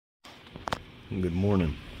Good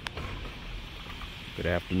morning, good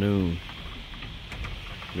afternoon,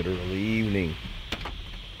 good early evening,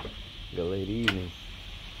 good late evening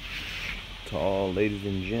to all ladies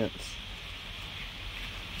and gents,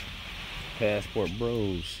 passport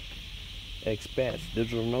bros, expats,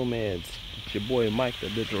 digital nomads. It's your boy Mike, the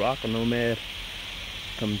digital aqua nomad,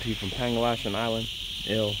 coming to you from Pangalashan Island,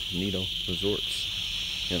 El Nido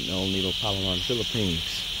Resorts in El Nido, Palawan,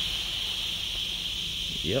 Philippines.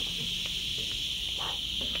 Yep.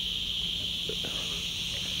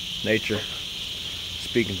 Nature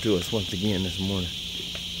speaking to us once again this morning.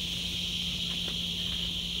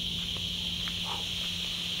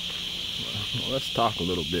 Well, let's talk a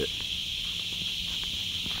little bit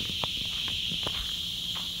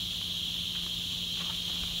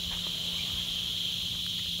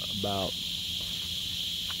about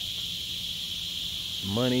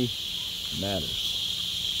money matters.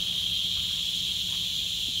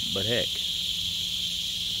 But heck,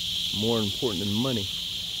 more important than money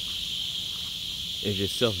is your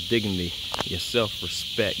self-dignity, your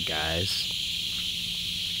self-respect, guys.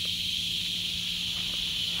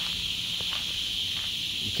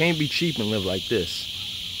 You can't be cheap and live like this.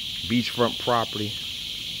 Beachfront property,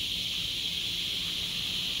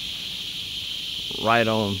 right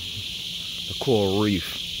on the coral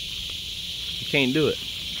reef. You can't do it.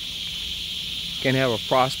 You can't have a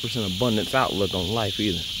prosperous and abundance outlook on life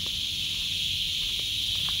either.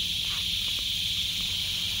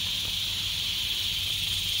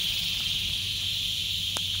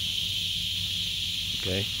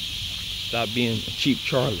 Okay? Stop being a cheap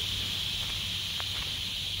Charlie.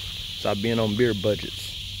 Stop being on beer budgets.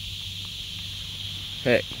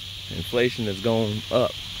 Heck, inflation has gone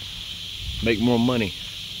up. Make more money.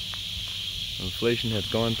 Inflation has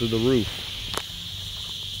gone through the roof.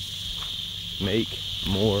 Make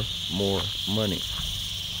more money.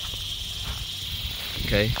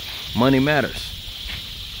 Okay? Money matters.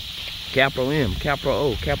 Capital M, capital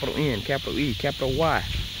O, capital N, capital E, capital Y.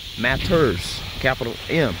 Matters. Capital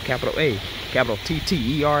M, capital A, capital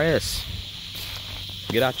T-T-E-R-S.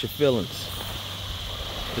 Get out your feelings.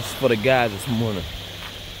 This is for the guys this morning.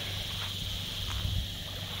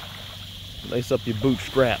 Lace up your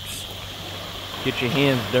bootstraps. Get your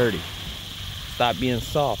hands dirty. Stop being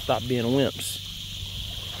soft. Stop being wimps.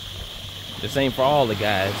 This ain't for all the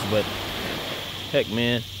guys, but heck,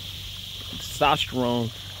 man, testosterone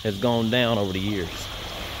has gone down over the years.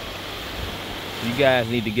 You guys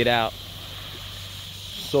need to get out,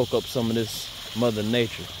 soak up some of this Mother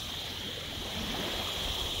Nature.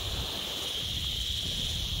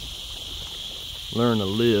 Learn to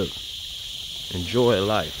live, enjoy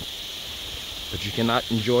life. But you cannot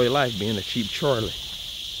enjoy life being a cheap Charlie.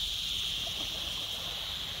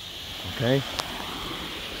 Okay?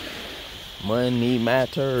 Money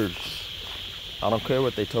matters. I don't care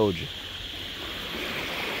what they told you.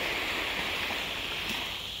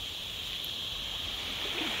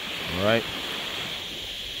 Alright?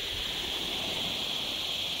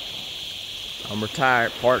 I'm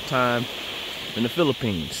retired part-time in the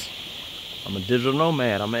Philippines. I'm a digital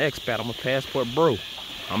nomad. I'm an expat. I'm a passport bro.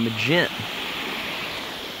 I'm a gent.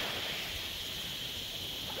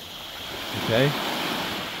 Okay?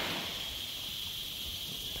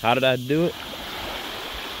 How did I do it?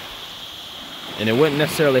 And it wasn't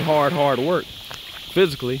necessarily hard work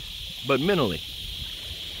physically, but mentally.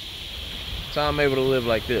 So I'm able to live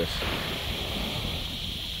like this.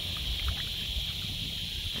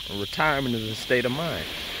 Retirement is a state of mind.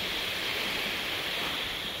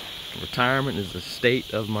 Retirement is a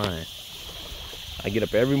state of mind. I get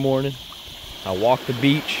up every morning. I walk the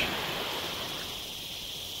beach.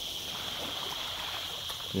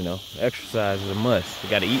 You know, exercise is a must. You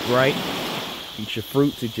gotta eat right. Eat your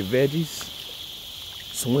fruits, eat your veggies.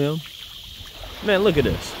 Swim. Man, look at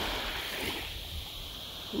this.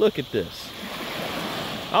 Look at this.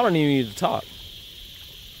 I don't even need to talk.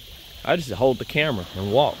 I just hold the camera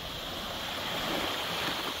and walk.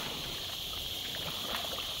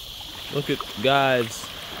 Look at God's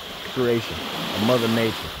creation, Mother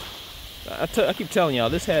Nature. I keep telling y'all,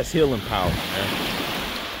 this has healing power, man.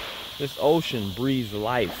 This ocean breathes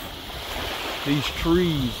life. These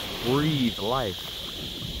trees breathe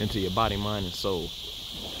life into your body, mind, and soul.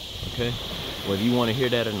 Okay? Whether you want to hear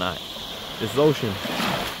that or not. This ocean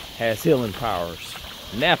has healing powers,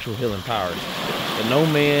 natural healing powers, that no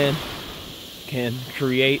man can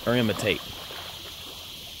create or imitate.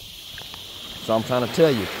 So I'm trying to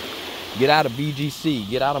tell you, get out of BGC,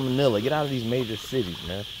 get out of Manila, get out of these major cities,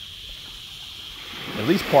 man. At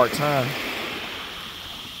least part-time.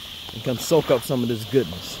 And come soak up some of this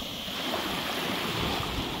goodness.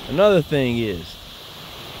 Another thing is,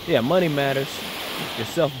 Yeah, money matters. Your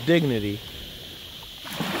self-dignity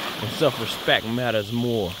and self-respect matters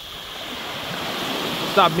more.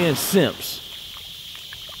 Stop being simps.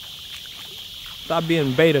 Stop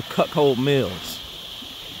being beta cuckold males.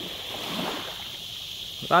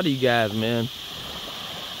 A lot of you guys, man,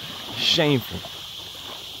 shameful,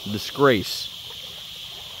 disgrace.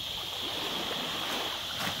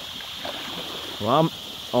 Well, I'm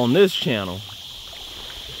on this channel.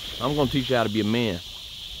 I'm gonna teach you how to be a man.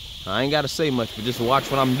 I ain't gotta say much, but just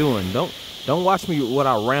watch what I'm doing. Don't watch me what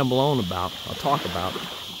I ramble on about, I'll talk about,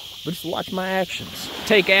 but just watch my actions.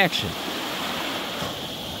 Take action.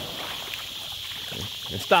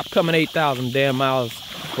 And stop coming 8,000 damn miles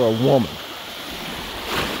for a woman.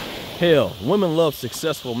 Hell, women love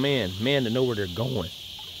successful men. Men that know where they're going.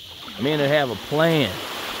 Men that have a plan.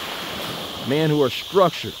 Men who are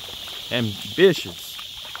structured, ambitious,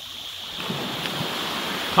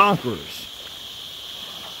 conquerors.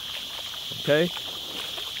 Okay?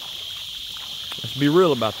 Let's be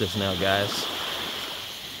real about this now, guys.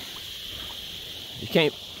 You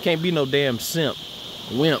can't be no damn simp,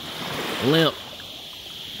 wimp, limp,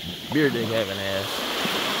 beer dick having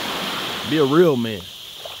ass. Be a real man.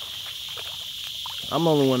 I'm the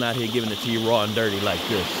only one out here giving it to you raw and dirty like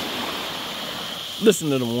this. Listen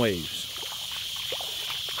to them waves.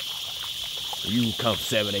 You can come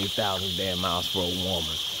 7,000, 8,000 damn miles for a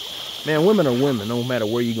woman. Man, women are women no matter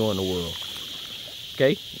where you go in the world.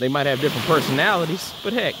 Okay? They might have different personalities,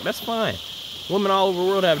 but heck, that's fine. Women all over the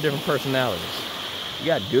world have different personalities. You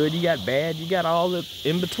got good, you got bad, you got all the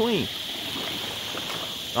in between.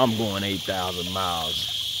 I'm going 8,000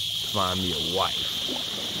 miles to find me a wife.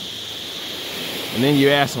 And then you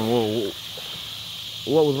ask them, well,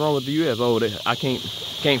 what was wrong with the U.S.? Oh, I can't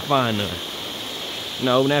find none.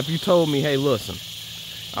 No, now if you told me, hey, listen,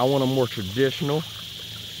 I want a more traditional,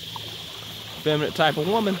 feminine type of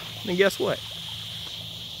woman, then guess what?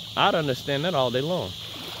 I'd understand that all day long.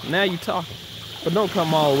 Now you talking. But don't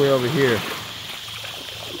come all the way over here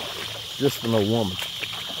just for no woman.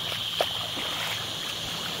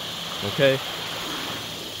 Okay?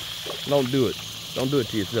 Don't do it. Don't do it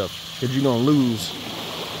to yourself. Because you're going to lose,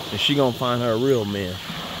 and she going to find her a real man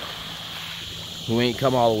who ain't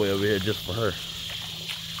come all the way over here just for her.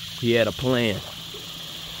 He had a plan.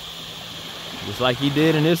 Just like he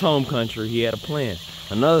did in his home country, he had a plan.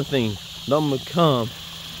 Another thing, don't become,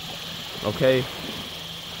 okay,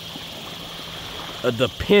 a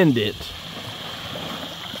dependent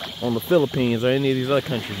on the Philippines or any of these other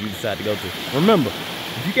countries you decide to go to. Remember,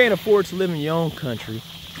 if you can't afford to live in your own country,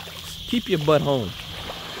 keep your butt home.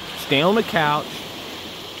 Stay on the couch,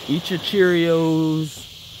 eat your Cheerios,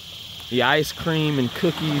 your ice cream and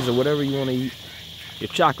cookies or whatever you want to eat, your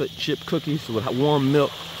chocolate chip cookies with warm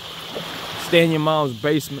milk. Stay in your mom's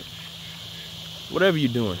basement. Whatever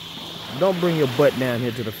you're doing, don't bring your butt down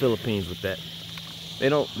here to the Philippines with that. They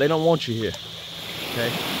don't want you here. Okay?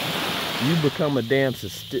 You become a damn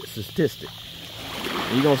statistic.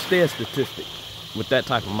 And you're gonna stay a statistic with that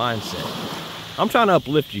type of mindset. I'm trying to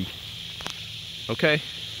uplift you. Okay?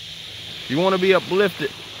 If you want to be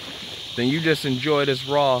uplifted, then you just enjoy this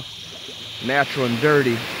raw, natural and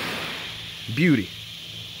dirty beauty.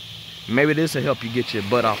 Maybe this will help you get your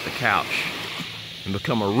butt off the couch and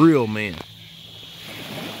become a real man.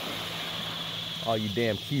 All you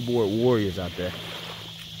damn keyboard warriors out there.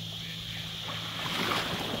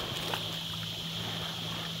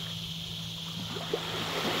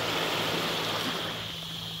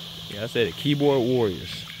 Yeah, I said it, keyboard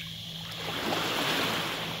warriors.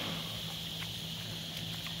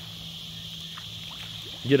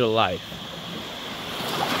 Get a life.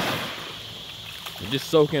 And just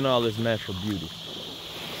soak in all this natural beauty.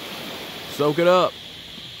 Soak it up.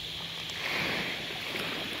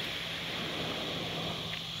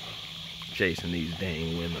 Chasing these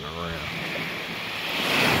dang women around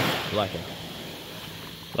like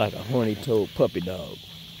a horny-toed puppy dog.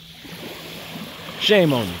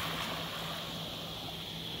 Shame on you.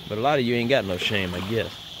 But a lot of you ain't got no shame, I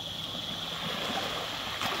guess.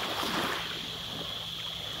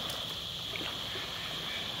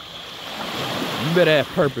 You better have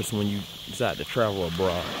purpose when you decide to travel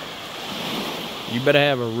abroad. You better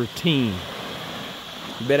have a routine.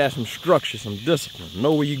 You better have some structure, some discipline.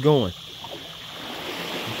 Know where you're going.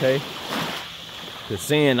 Okay? Because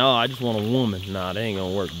saying, oh, I just want a woman. Nah, that ain't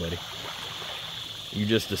gonna work, buddy. You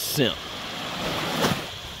just a simp.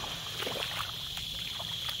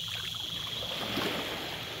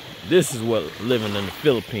 This is what living in the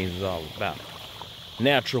Philippines is all about.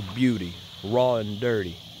 Natural beauty, raw and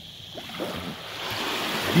dirty.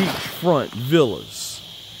 Beachfront villas.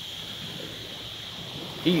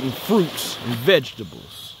 Eating fruits and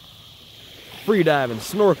vegetables. free diving,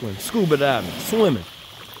 snorkeling, scuba diving, swimming,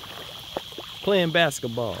 playing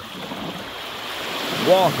basketball,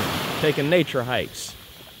 walking, taking nature hikes.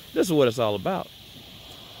 This is what it's all about.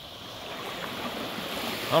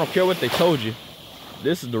 I don't care what they told you.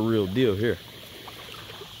 This is the real deal here.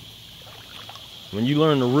 When you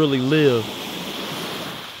learn to really live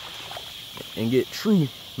and get true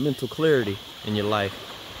mental clarity in your life,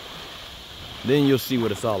 then you'll see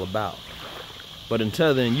what it's all about. But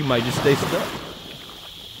until then, you might just stay stuck.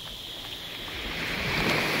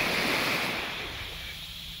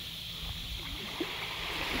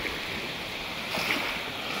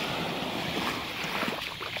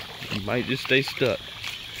 You might just stay stuck.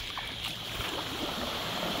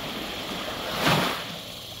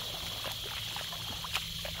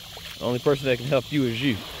 The only person that can help you is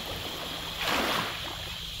you.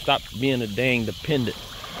 Stop being a dang dependent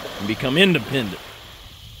and become independent.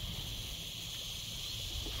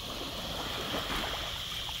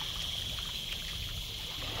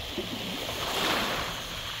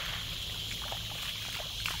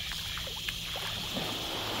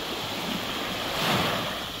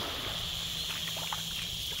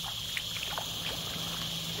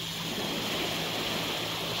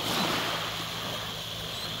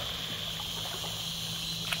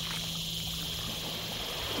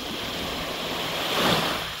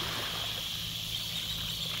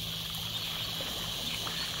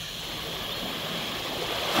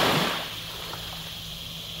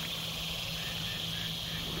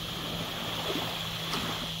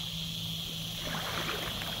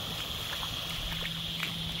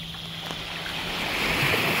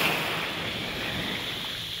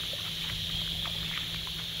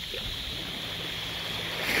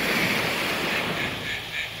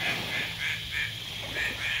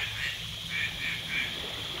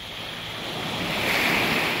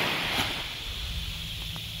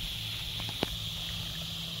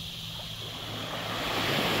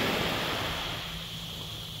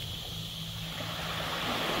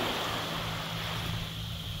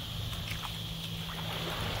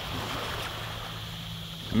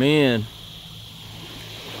 Men,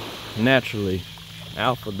 naturally,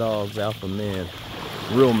 alpha dogs, alpha men,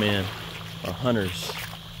 real men are hunters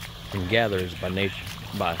and gatherers by nature,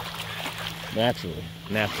 naturally,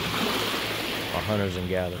 are hunters and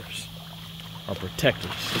gatherers, are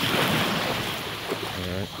protectors.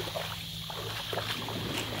 All right,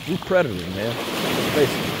 we're predators, man.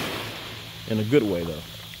 Basically, in a good way, though.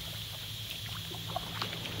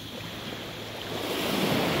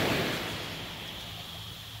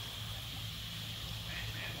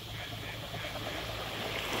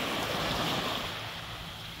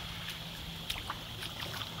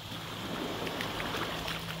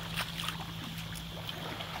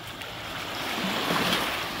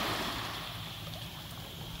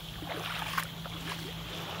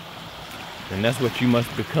 And that's what you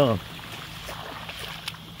must become.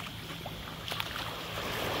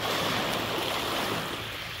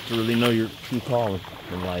 To really know your true calling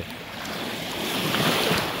in life.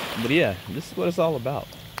 But yeah, this is what it's all about.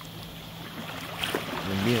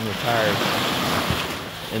 And being retired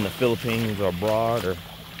in the Philippines or abroad or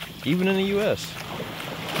even in the US.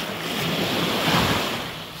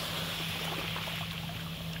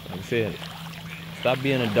 Like I said, stop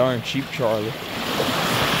being a darn cheap Charlie.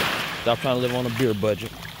 Stop trying to live on a beer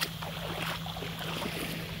budget.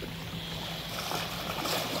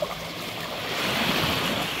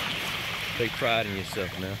 Take pride in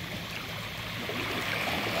yourself, man.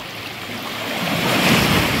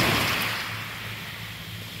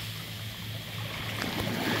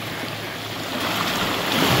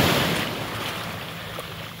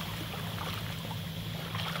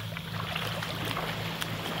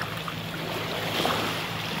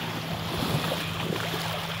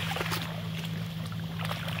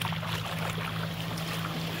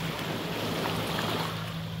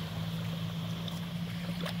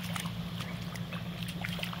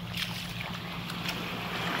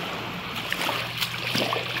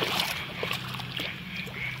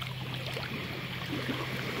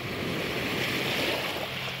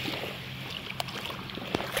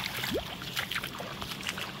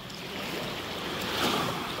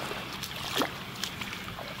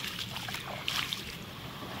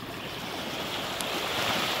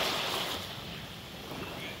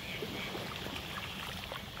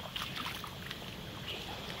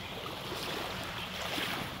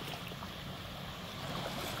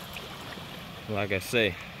 Like I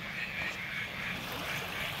say,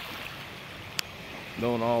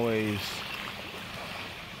 don't always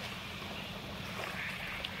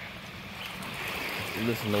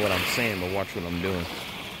listen to what I'm saying, but watch what I'm doing.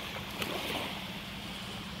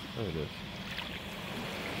 Look at this.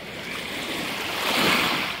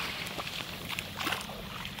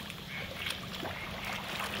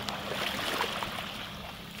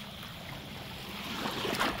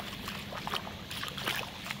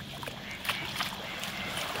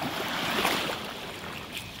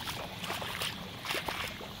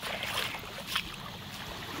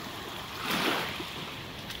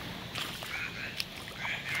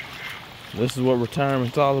 This is what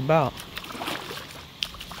retirement's all about.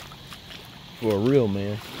 For a real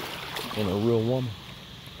man and a real woman.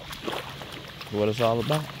 That's what it's all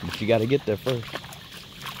about. But you gotta get there first.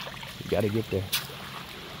 You gotta get there.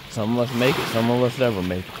 Some of us make it, some of us never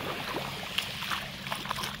make it.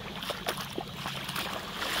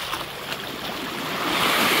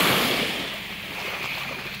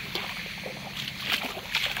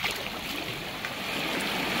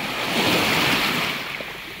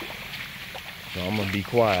 So I'm gonna be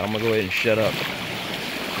quiet. I'm gonna go ahead and shut up.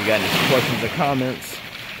 If you got any questions or comments,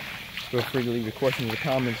 feel free to leave your questions or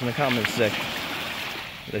comments in the comments section.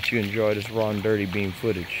 That you enjoy this raw and dirty beam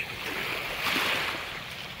footage.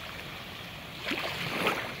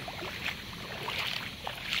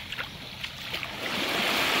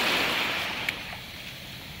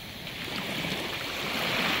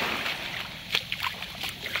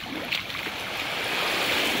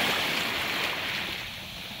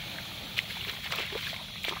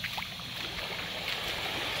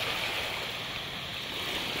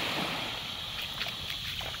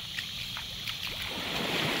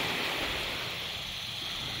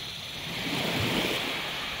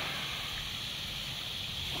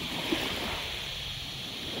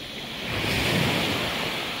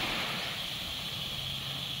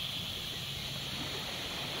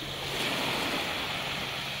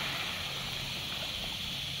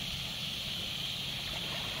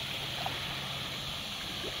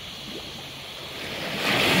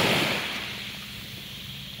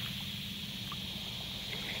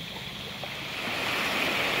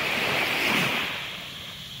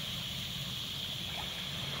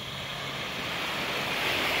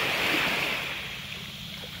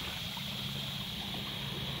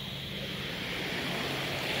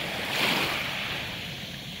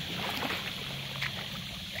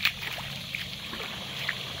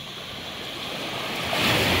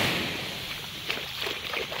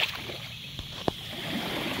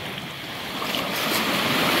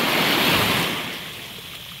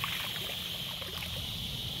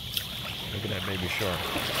 Look at that baby shark.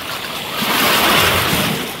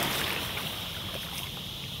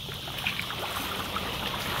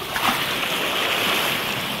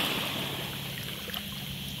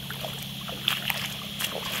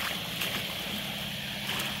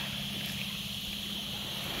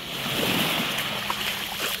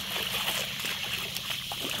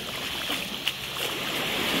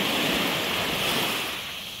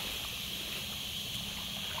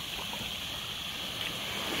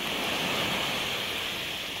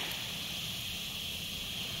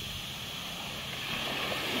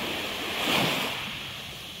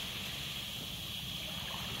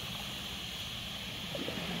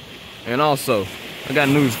 And also, I got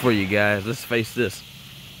news for you guys. Let's face this.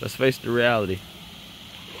 Let's face the reality.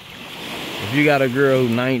 If you got a girl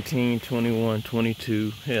who's 19, 21,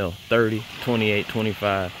 22, hell, 30, 28,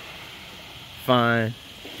 25, fine,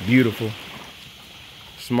 beautiful,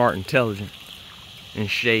 smart, intelligent, in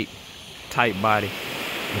shape, tight body,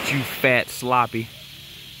 but you fat, sloppy,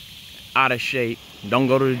 out of shape, don't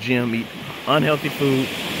go to the gym, eat unhealthy food,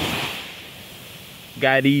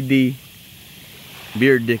 got ED,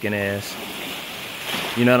 beard dicking ass,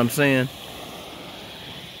 you know what I'm saying?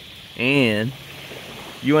 And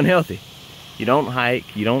you unhealthy. You don't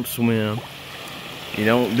hike, you don't swim, you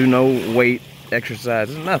don't do no weight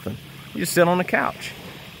exercises, nothing. You just sit on the couch.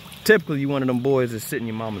 Typically, you one of them boys that sit in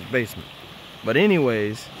your mama's basement. But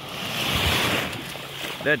anyways,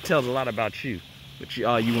 that tells a lot about you. But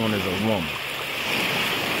all you want is a woman.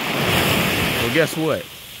 Well, guess what?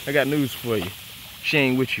 I got news for you. She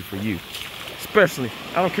ain't with you for you. Especially,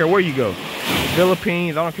 I don't care where you go.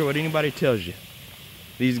 Philippines, I don't care what anybody tells you.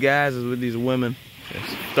 These guys is with these women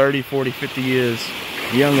that's 30, 40, 50 years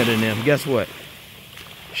younger than them. Guess what?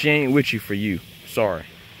 She ain't with you for you. Sorry.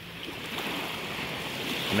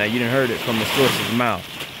 Now, you done heard it from the source's mouth.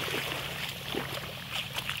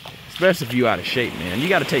 Especially if you out of shape, man. You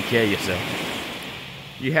got to take care of yourself.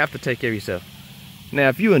 You have to take care of yourself. Now,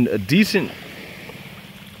 if you in a decent,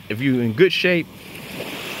 if you in good shape,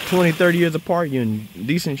 20, 30 years apart, you're in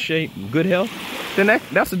decent shape, good health, then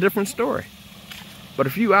that's a different story. But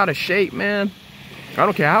if you out of shape, man, I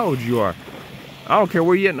don't care how old you are. I don't care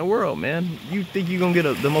where you at in the world, man. You think you're going to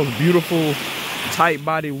get the most beautiful,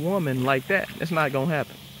 tight-bodied woman like that. It's not going to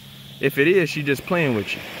happen. If it is, she's just playing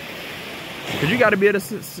with you. Because you got to be able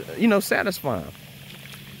to, you know, satisfy them.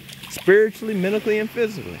 Spiritually, mentally, and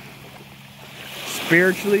physically.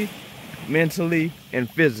 Spiritually, mentally, and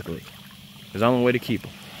physically is the only way to keep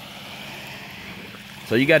them.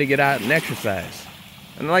 So you got to get out and exercise.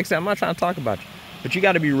 And like I said, I'm not trying to talk about you, but you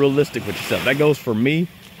got to be realistic with yourself. That goes for me.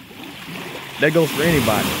 That goes for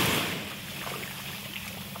anybody.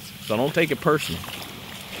 So don't take it personal.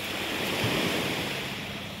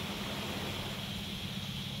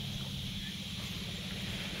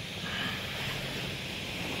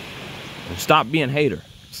 And stop being a hater.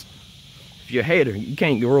 If you're a hater, you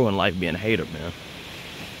can't grow in life being a hater, man.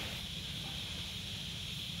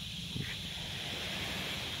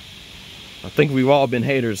 I think we've all been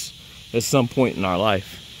haters at some point in our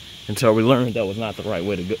life until we learned that was not the right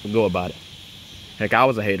way to go about it. Heck, I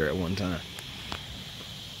was a hater at one time.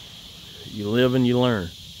 You live and you learn.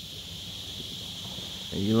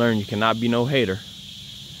 And you learn you cannot be no hater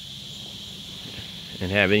and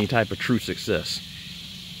have any type of true success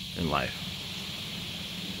in life.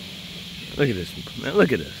 Look at this, man.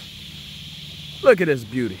 Look at this. Look at this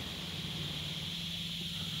beauty.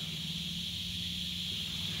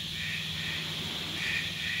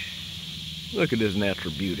 Look at this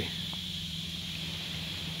natural beauty.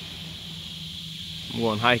 I'm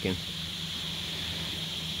going hiking.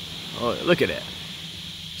 Oh, look at that.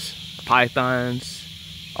 Pythons,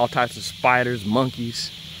 all types of spiders, monkeys,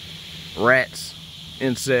 rats,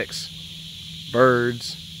 insects,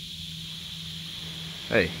 birds.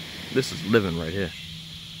 Hey, this is living right here.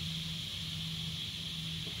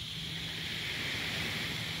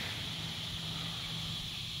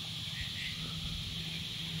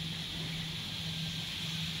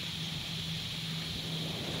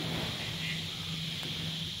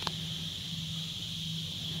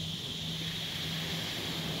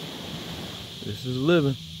 This is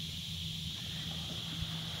living.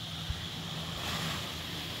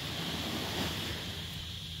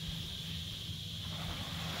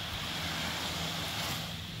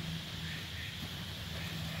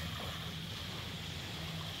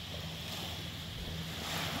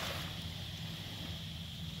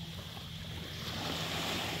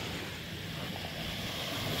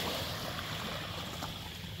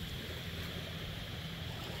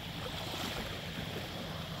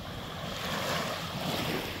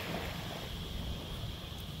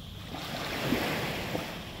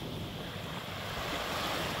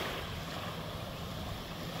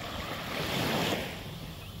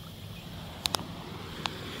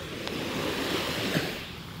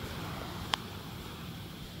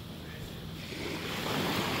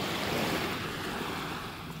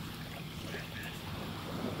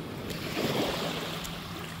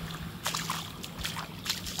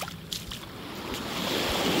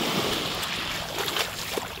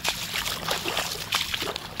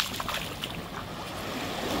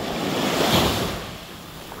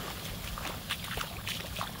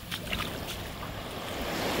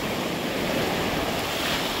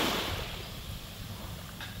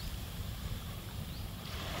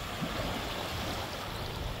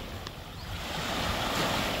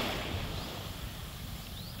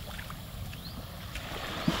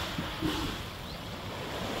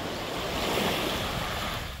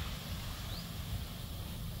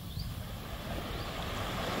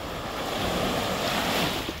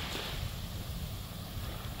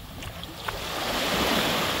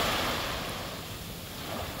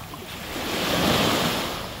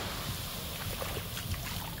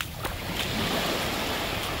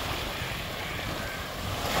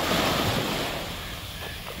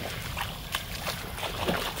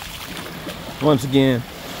 Once again,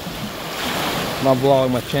 my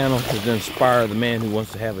vlog, my channel is to inspire the man who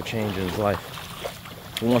wants to have a change in his life,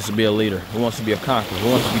 who wants to be a leader, who wants to be a conqueror,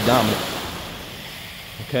 who wants to be dominant,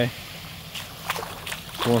 okay?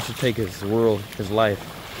 Who wants to take his world, his life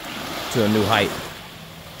to a new height.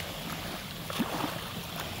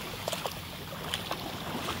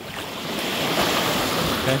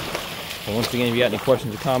 Okay? So once again, if you got any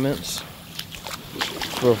questions or comments,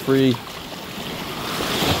 feel free.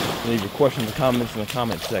 Leave your questions and comments in the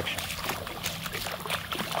comment section.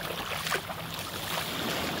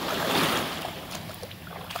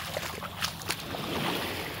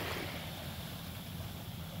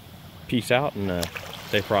 Peace out and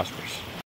stay prosperous.